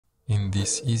In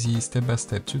this easy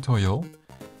step-by-step tutorial,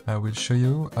 I will show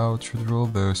you how to draw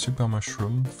the super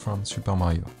mushroom from Super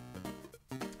Mario.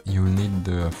 You will need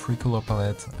the 3-color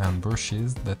palette and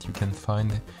brushes that you can find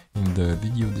in the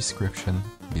video description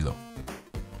below.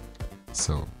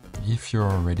 So, if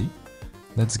you're ready,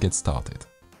 let's get started.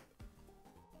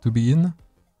 To begin,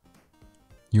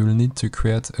 you will need to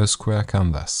create a square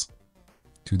canvas.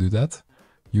 To do that,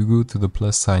 you go to the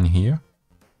plus sign here.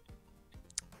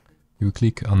 You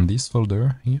click on this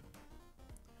folder here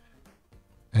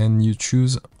and you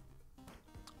choose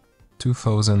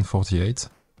 2048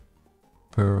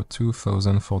 per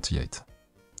 2048.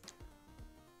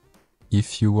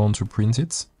 If you want to print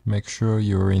it, make sure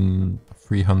you're in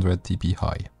 300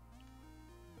 dpi.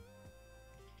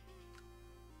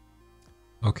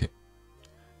 Okay,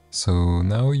 so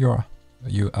now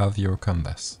you have your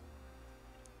canvas.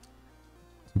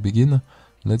 To begin,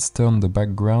 let's turn the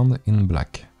background in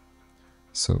black.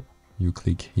 So you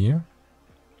click here,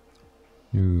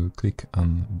 you click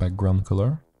on background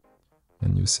color,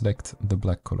 and you select the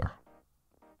black color.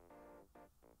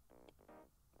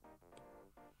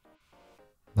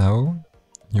 Now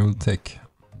you'll take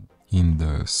in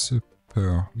the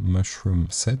super mushroom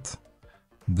set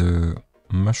the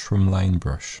mushroom line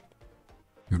brush.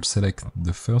 You'll select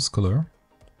the first color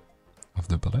of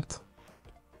the palette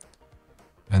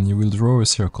and you will draw a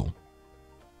circle.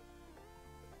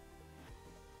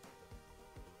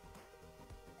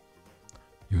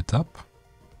 You tap,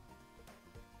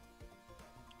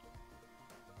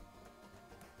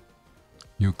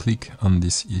 you click on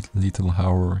this little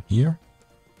arrow here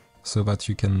so that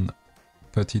you can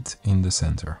put it in the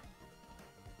center,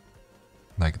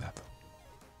 like that.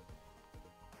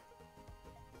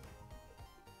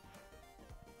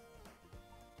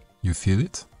 You feel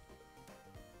it?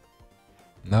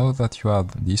 Now that you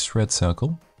have this red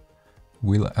circle,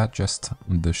 we'll adjust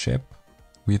the shape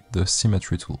with the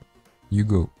symmetry tool. You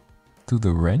go to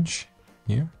the range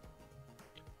here,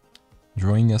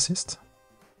 drawing assist,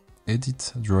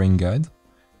 edit drawing guide,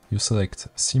 you select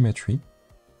symmetry.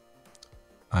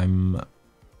 I'm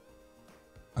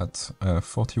at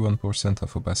 41%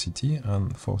 of opacity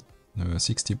and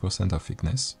 60% of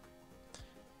thickness,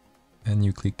 and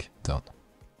you click done.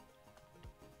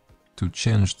 To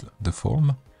change the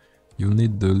form, you'll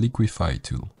need the liquify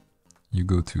tool. You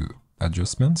go to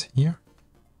adjustment here,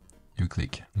 you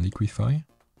click liquify,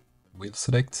 we'll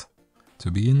select to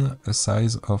begin a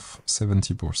size of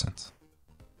 70%.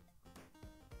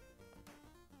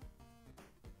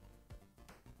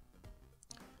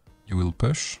 You will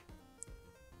push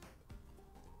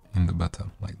in the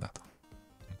bottom like that,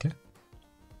 okay?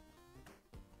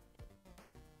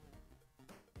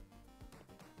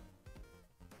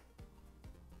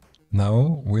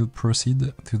 Now we'll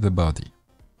proceed to the body.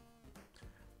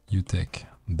 You take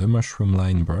the mushroom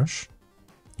line brush,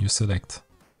 you select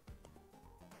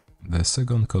the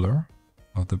second color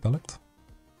of the palette,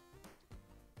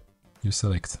 you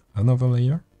select another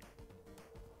layer,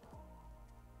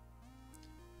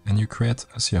 and you create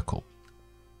a circle.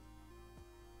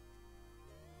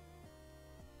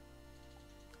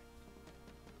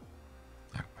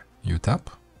 You tap.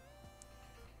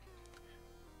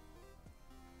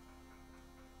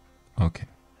 Okay.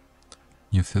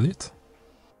 You fill it.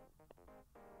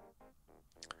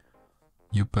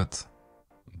 You put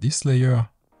this layer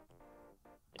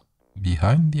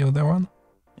behind the other one.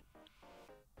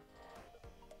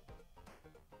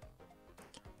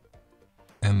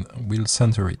 And we'll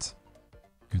center it.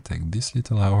 You take this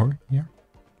little arrow here.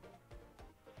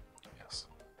 Yes.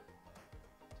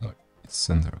 So it's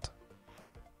centered.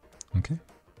 Okay.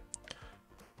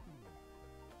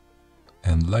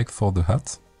 And like for the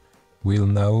hat, we'll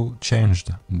now change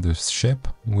the shape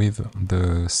with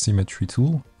the symmetry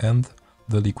tool and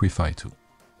the liquify tool.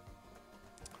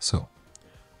 So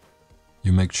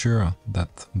you make sure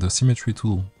that the symmetry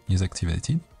tool is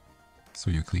activated.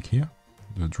 So you click here,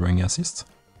 the drawing assist.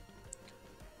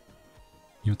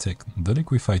 You take the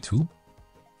liquify tool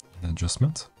in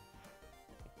adjustment.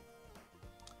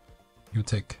 You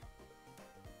take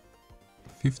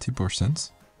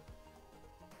 50%.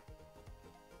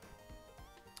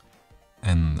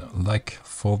 And like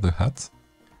for the hat,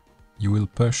 you will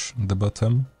push the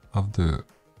bottom of the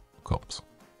corpse,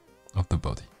 of the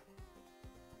body.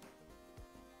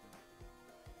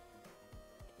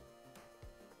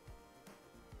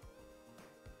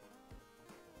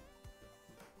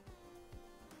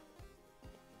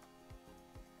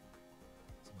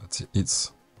 So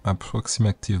it's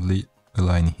approximately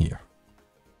aligned here.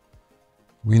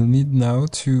 We'll need now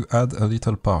to add a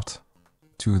little part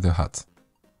to the hat.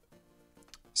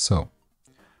 So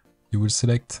you will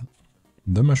select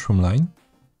the mushroom line,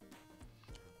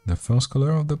 the first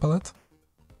color of the palette.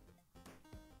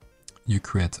 You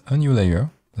create a new layer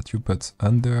that you put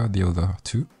under the other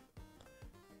two.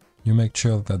 You make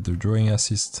sure that the drawing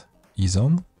assist is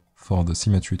on for the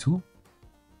symmetry tool.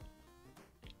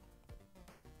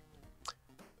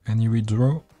 And you will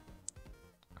draw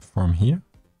from here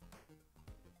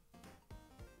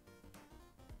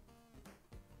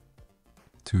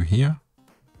to here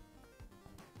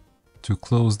to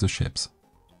close the shapes.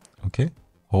 Okay,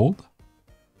 hold,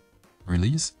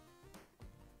 release,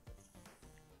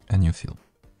 and you fill.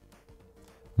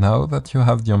 Now that you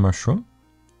have your mushroom,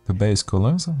 the base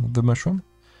colors of the mushroom,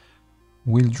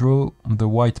 we'll draw the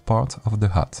white part of the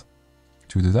hat.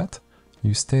 To do that,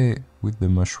 you stay with the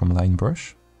mushroom line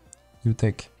brush, you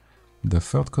take the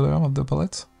third color of the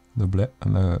palette,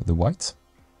 the white,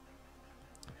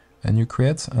 and you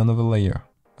create another layer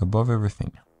above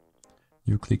everything.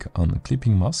 You click on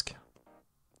Clipping Mask,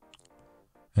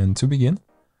 and to begin,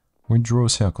 we draw a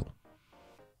circle.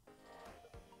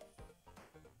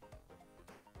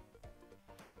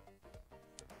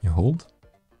 You hold,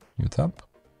 you tap,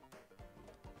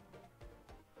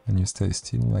 and you stay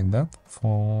still like that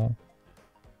for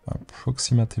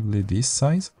approximately this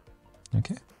size.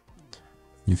 Okay,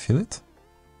 you fill it,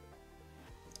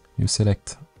 you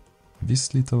select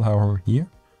this little arrow here,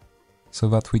 so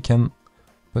that we can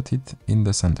put it in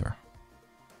the center.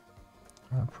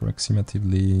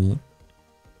 Approximately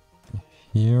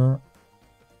here,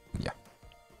 yeah.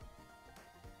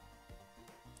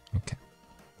 Okay.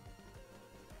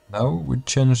 Now we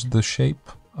change the shape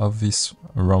of this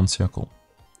round circle.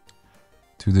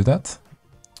 To do that,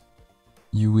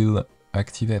 you will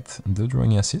activate the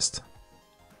drawing assist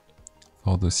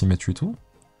for the symmetry tool.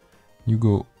 You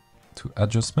go to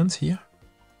adjustments here,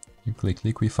 you click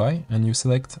liquify and you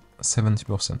select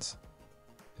 70%.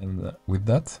 And with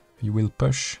that, you will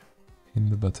push in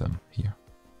the bottom here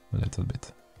a little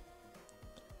bit.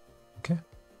 Okay?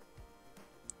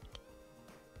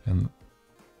 And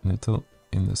a little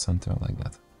in the center like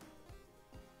that.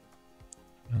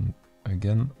 And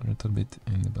again, a little bit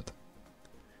in the bottom.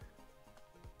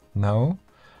 Now,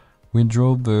 we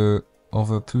draw the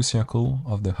other two circles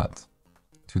of the hat.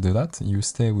 To do that, you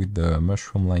stay with the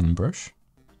mushroom line brush.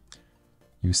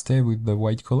 You stay with the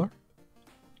white color.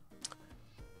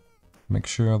 Make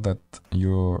sure that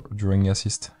your drawing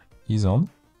assist is on.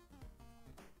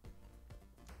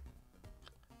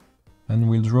 And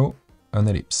we'll draw an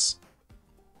ellipse.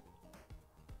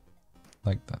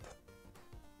 Like that.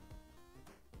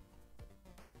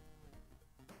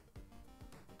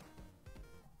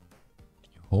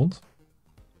 You hold.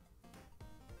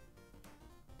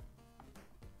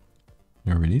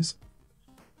 You release.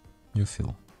 You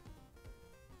fill.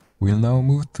 We'll now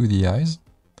move to the eyes.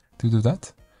 To do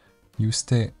that, you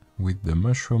stay with the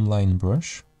mushroom line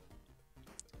brush.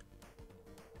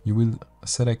 You will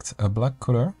select a black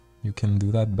color. You can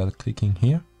do that by clicking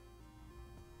here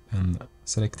and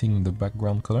selecting the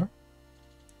background color.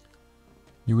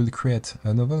 You will create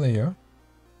another layer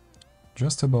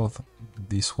just above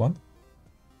this one,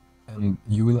 and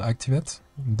you will activate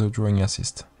the drawing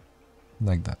assist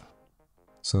like that,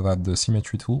 so that the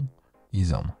symmetry tool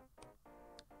is on.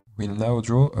 We'll now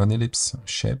draw an ellipse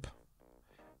shape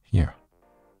here.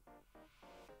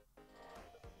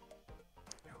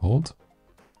 You hold,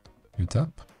 you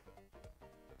tap,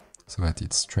 so that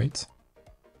it's straight.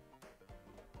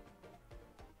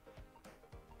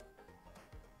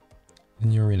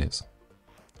 And you release.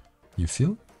 You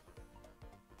fill.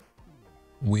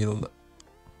 We'll,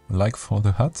 like for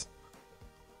the hat,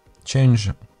 change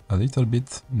a little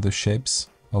bit the shapes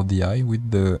of the eye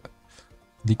with the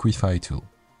liquify tool.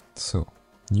 So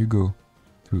you go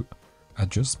to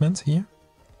adjustment here,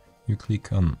 you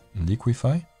click on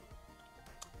liquify,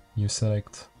 you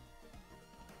select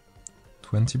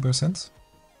 20%,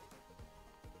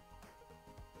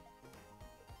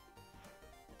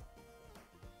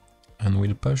 and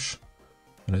we'll push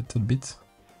a little bit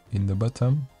in the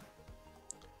bottom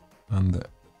and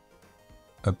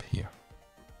up here.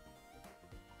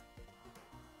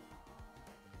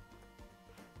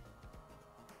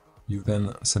 You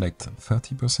then select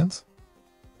 30%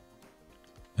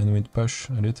 and we'll push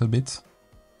a little bit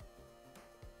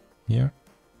here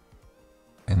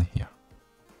and here.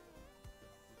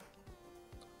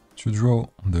 To draw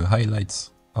the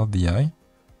highlights of the eye,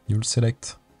 you'll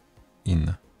select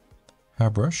in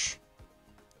Hairbrush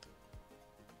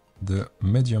the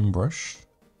medium brush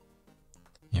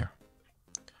here.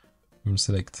 You'll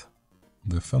select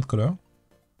the font color,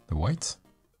 the white,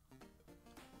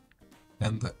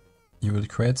 and you will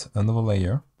create another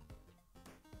layer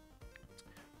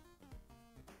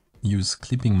use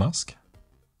clipping mask,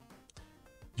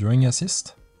 drawing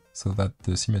assist, so that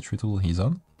the symmetry tool is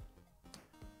on,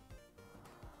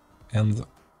 and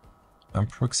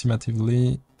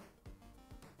approximately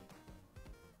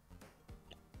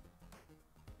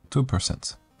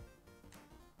 2%.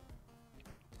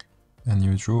 And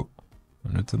you draw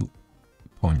a little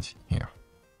point here.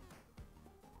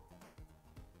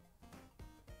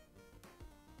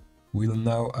 We'll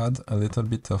now add a little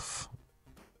bit of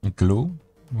glow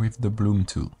with the bloom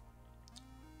tool.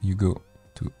 You go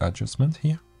to adjustment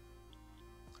here,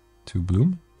 to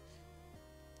bloom,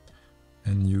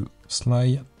 and you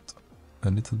slide a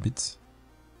little bit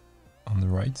on the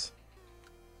right,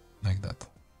 like that.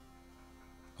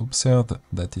 Observe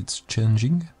that it's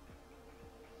changing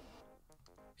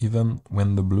even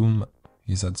when the bloom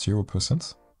is at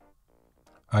 0%.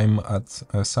 I'm at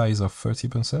a size of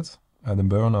 30% and a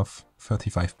burn of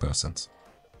 35%.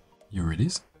 You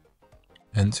release.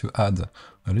 And to add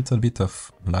a little bit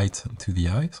of light to the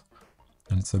eyes,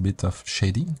 a little bit of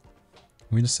shading,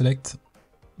 we'll select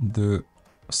the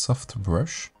soft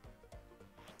brush.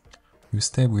 You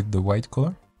stay with the white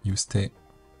color, you stay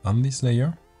on this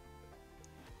layer,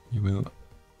 you will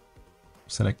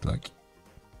select like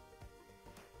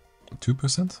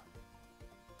 2%,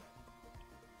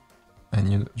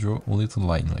 and you draw a little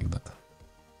line like that.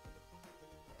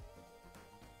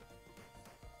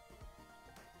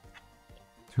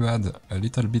 To add a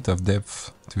little bit of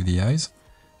depth to the eyes,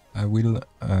 I will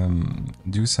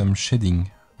do some shading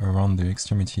around the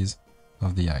extremities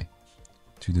of the eye.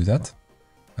 To do that,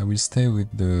 I will stay with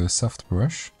the soft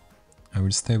brush, I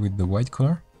will stay with the white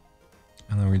color,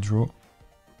 and I will draw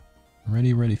a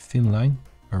really thin line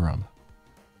around.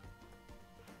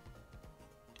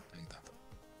 Like that.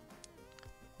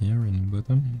 Here in the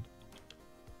bottom,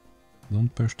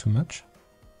 don't push too much.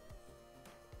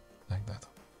 Like that.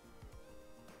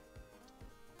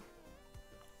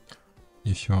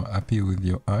 If you're happy with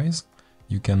your eyes,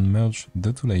 you can merge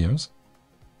the two layers.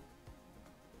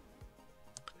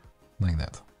 Like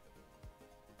that.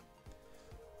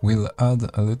 We'll add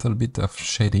a little bit of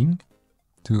shading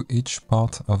to each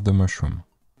part of the mushroom.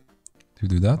 To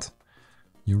do that,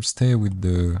 you'll stay with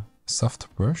the soft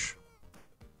brush.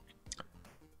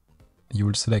 You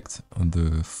will select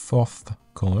the fourth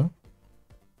color.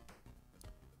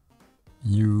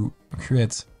 You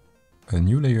create a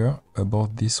new layer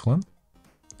above this one.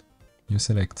 You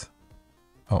select,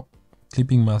 oh,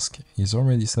 clipping mask is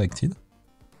already selected.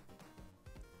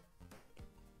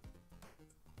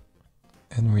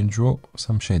 And we draw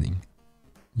some shading.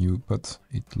 You put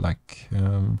it like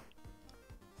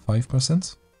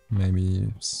 5%,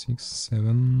 maybe 6,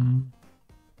 7,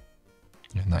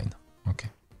 yeah, 9, okay.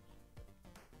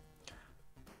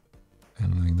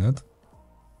 And like that.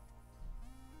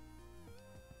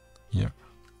 Here.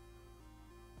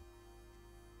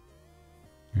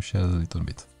 You shade a little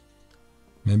bit.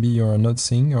 Maybe you're not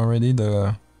seeing already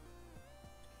the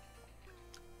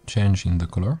change in the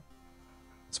color.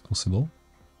 It's possible,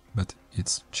 but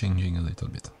it's changing a little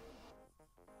bit.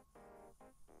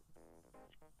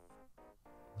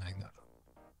 Like that.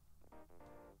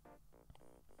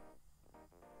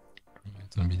 A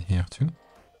little bit here too.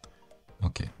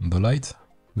 Okay, the light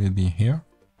will be here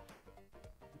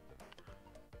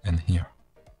and here.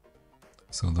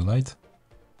 So the light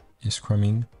is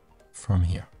coming from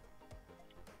here.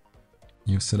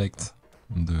 You select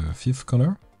the fifth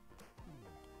color,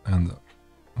 and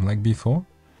like before,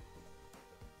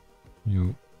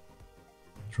 you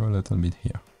draw a little bit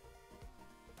here.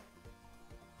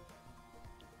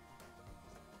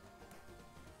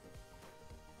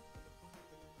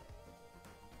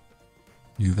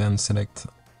 You then select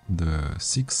the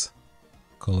sixth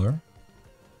color,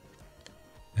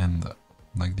 and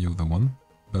like the other one,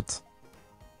 but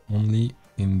only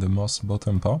in the most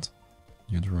bottom part,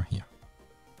 you draw here.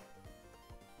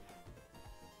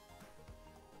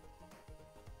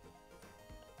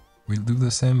 We'll do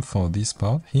the same for this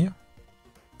part here,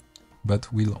 but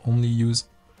we'll only use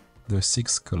the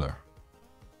sixth color.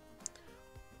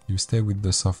 You stay with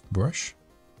the soft brush,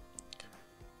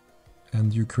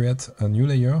 and you create a new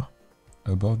layer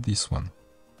above this one.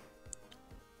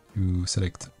 You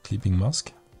select clipping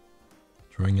mask,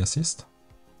 drawing assist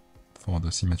for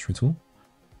the symmetry tool,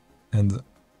 and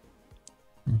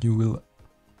you will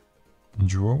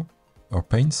draw or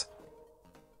paint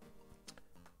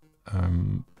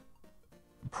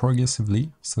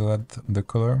progressively so that the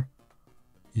color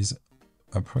is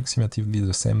approximately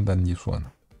the same than this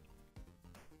one.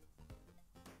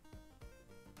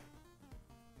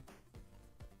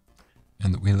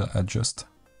 And we'll adjust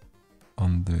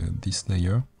on this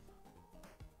layer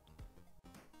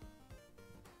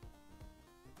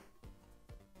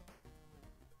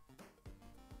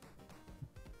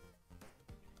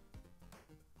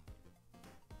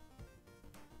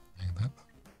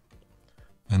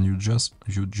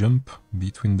and you jump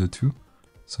between the two,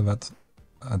 so that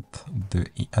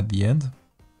at the end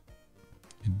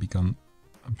it becomes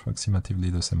approximately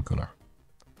the same color,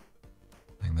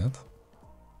 like that.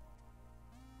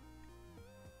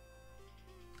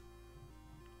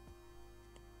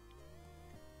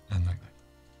 And like that.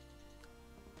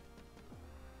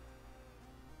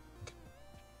 Okay.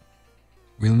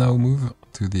 We'll now move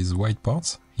to these white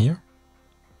parts here.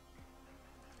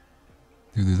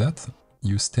 To do that,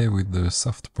 you stay with the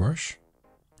soft brush,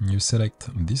 you select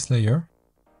this layer,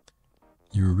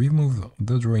 you remove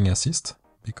the drawing assist,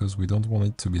 because we don't want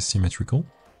it to be symmetrical.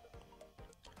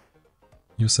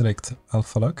 You select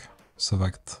alpha lock, so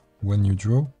that when you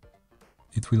draw,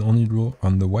 it will only draw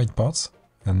on the white parts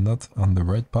and not on the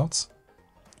red parts.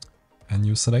 And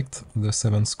you select the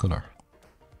 7th color.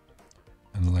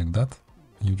 And like that,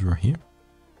 you draw here.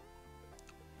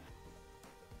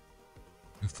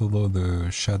 You follow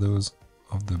the shadows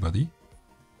of the body.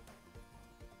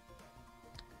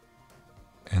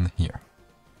 And here.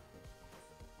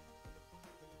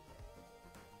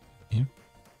 Here.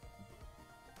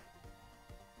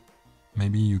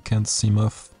 Maybe you can't see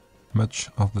much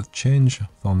of the change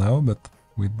for now, but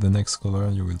with the next color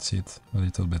you will see it a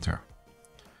little better.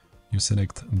 You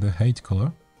select the 8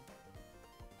 color.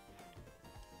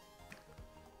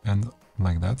 And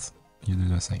like that, you do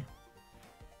the same.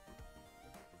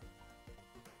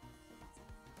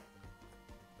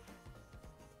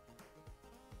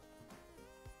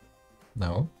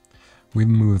 Now, we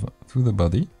move to the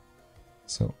body.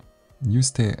 So, you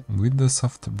stay with the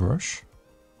soft brush.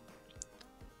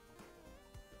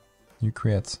 You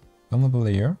create another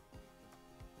layer.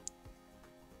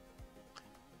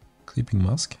 Clipping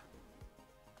mask.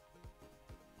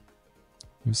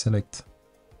 You select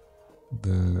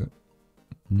the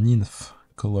nymph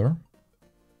color,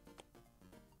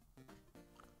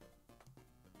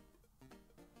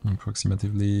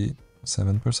 approximately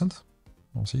 7%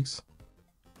 or 6%,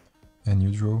 and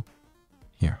you draw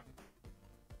here.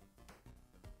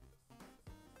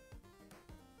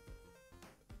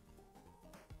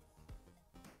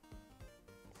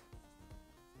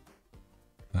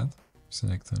 That,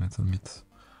 select a little bit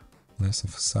less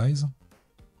of size.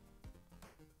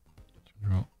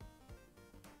 Draw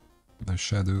the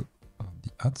shadow of the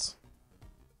hats.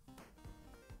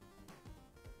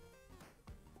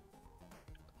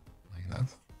 Like that.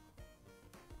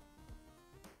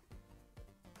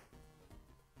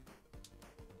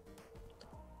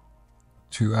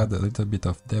 To add a little bit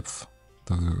of depth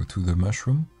to the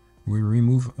mushroom, we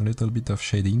remove a little bit of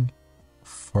shading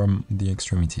from the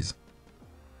extremities.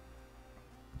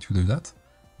 To do that,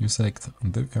 you select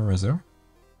the eraser.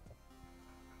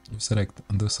 You select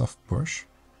the soft brush,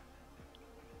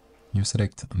 you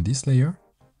select this layer,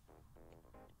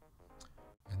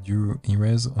 and you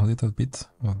erase a little bit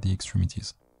of the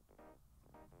extremities.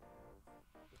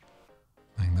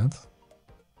 Like that.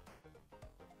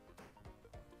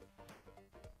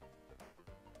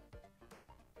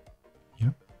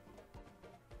 Here.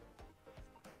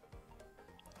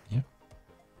 Here.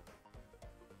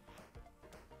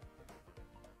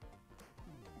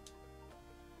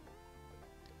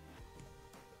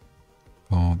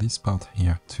 For this part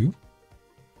here too.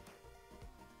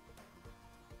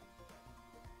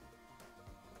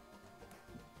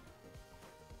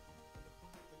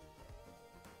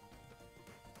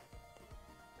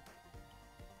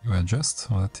 You adjust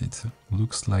so that it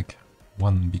looks like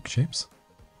one big shape.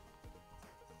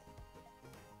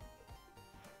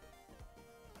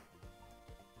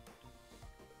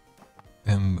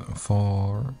 And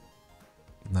for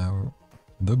now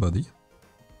the body,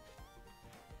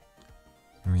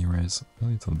 we erase a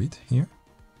little bit here.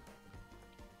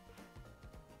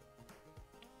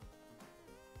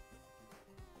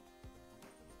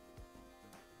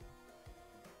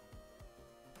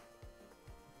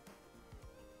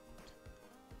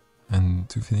 And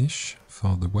to finish,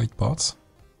 for the white parts,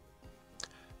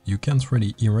 you can't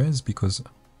really erase because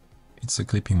it's a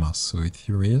clipping mask. So if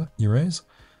you erase,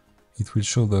 it will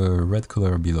show the red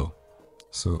color below.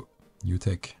 So you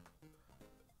take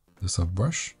the soft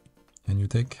brush and you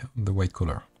take the white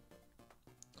color.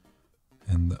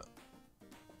 And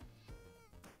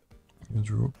you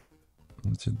draw a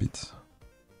little bit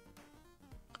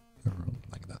around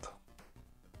like that.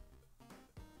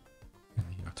 And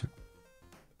here too.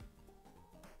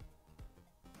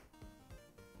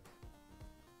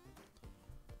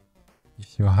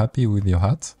 If you're happy with your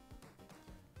hat,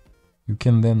 you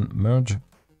can then merge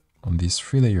on this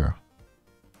 3 layer.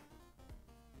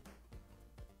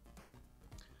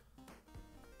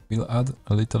 We'll add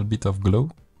a little bit of glow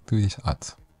to this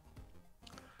hat.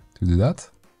 To do that,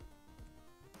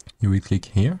 You will click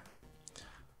here,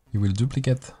 you will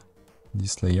duplicate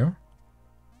this layer,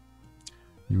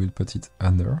 you will put it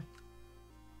under,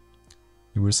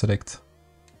 you will select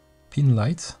pin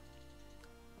light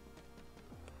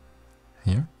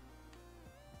here,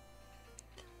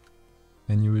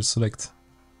 and you will select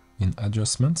in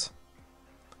adjustment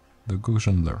the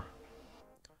Gaussian blur.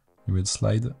 You will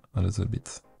slide a little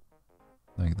bit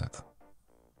like that.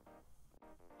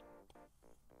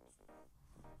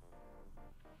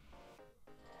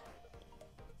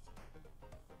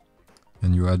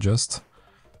 And you adjust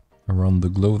around the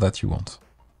glow that you want.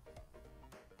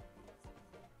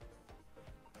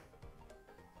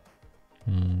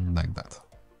 Like that.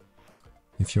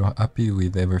 If you're happy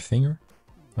with everything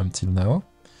until now,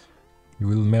 you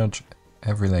will merge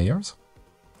every layers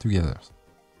together,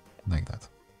 like that.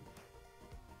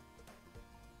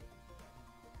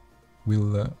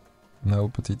 We'll now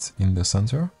put it in the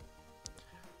center.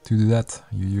 To do that,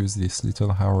 you use this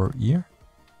little arrow here,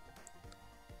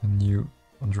 and you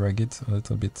drag it a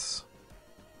little bit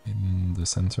in the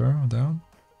center down.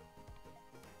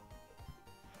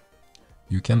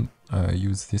 You can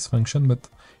use this function, but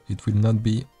it will not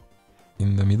be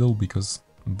in the middle because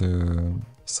the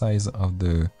size of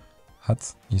the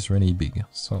hat is really big.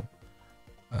 So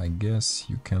I guess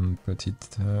you can put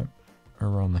it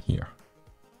around here.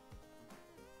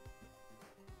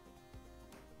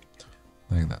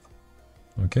 Like that.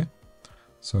 Okay?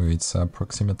 So it's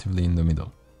approximately in the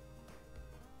middle.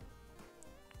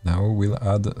 Now we'll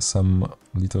add some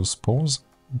little spores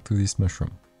to this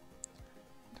mushroom.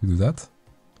 To do that,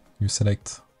 you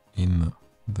select in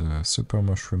the super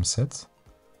mushroom set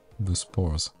the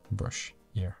spores brush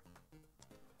here.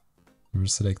 You will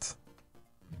select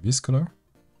this color,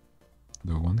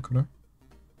 the one color.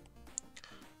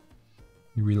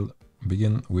 You will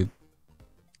begin with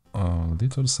a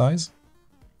little size,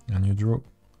 and you draw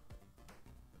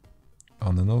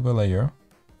on another layer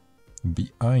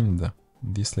behind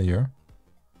this layer,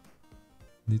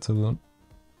 little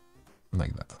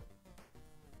like that.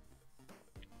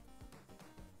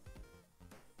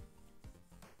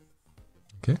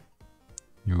 Okay,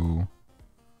 you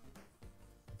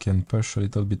can push a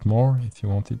little bit more if you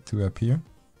want it to appear,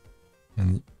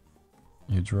 and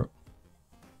you draw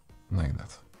like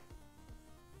that.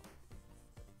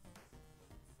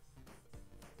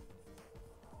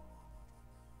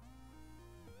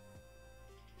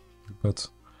 You put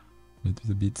a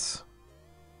little bit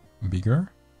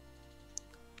bigger,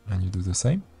 and you do the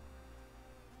same.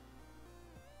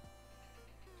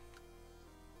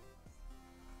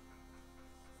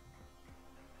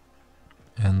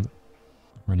 And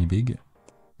really big,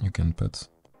 you can put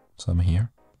some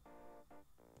here.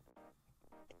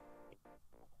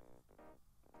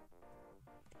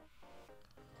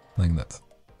 Like that.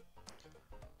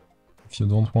 If you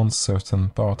don't want certain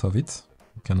part of it,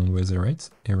 you can always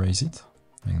erase it,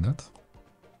 like that.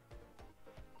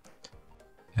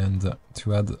 And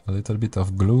to add a little bit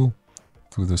of glow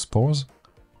to the spores,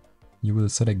 you will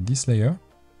select this layer,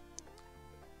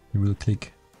 you will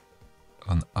click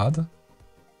on Add,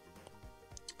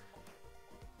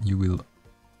 you will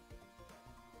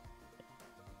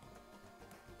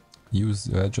use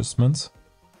the adjustments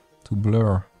to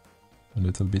blur a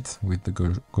little bit with the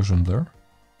Gaussian blur,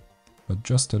 but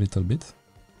just a little bit,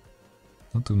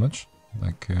 not too much,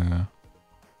 like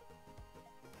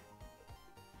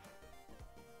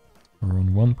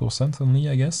around 1% only,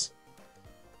 I guess.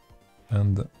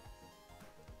 And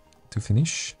to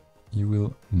finish, you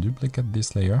will duplicate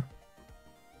this layer,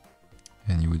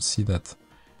 and you will see that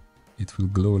it will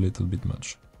glow a little bit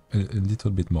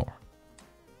more.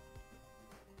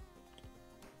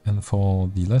 And for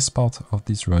the last part of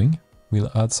this drawing,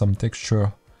 we'll add some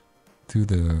texture to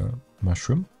the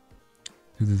mushroom.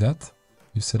 To do that,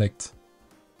 you select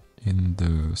in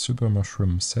the super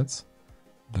mushroom set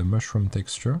the mushroom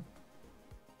texture.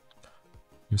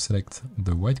 You select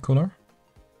the white color,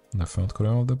 the front color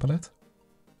of the palette.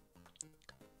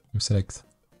 You select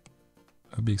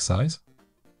a big size.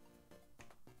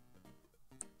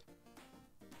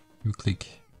 You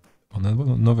click on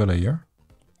another layer,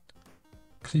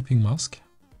 clipping mask,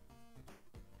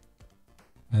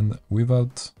 and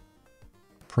without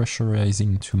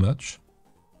pressurizing too much,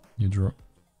 you draw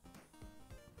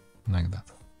like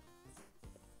that.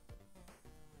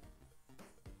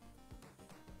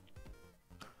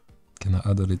 Can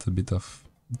add a little bit of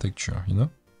texture, you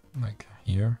know, like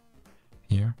here,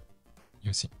 you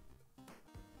see.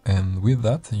 And with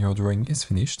that, your drawing is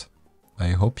finished. I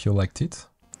hope you liked it.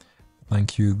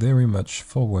 Thank you very much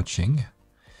for watching,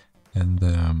 and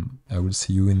I will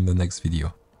see you in the next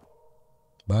video.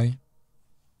 Bye!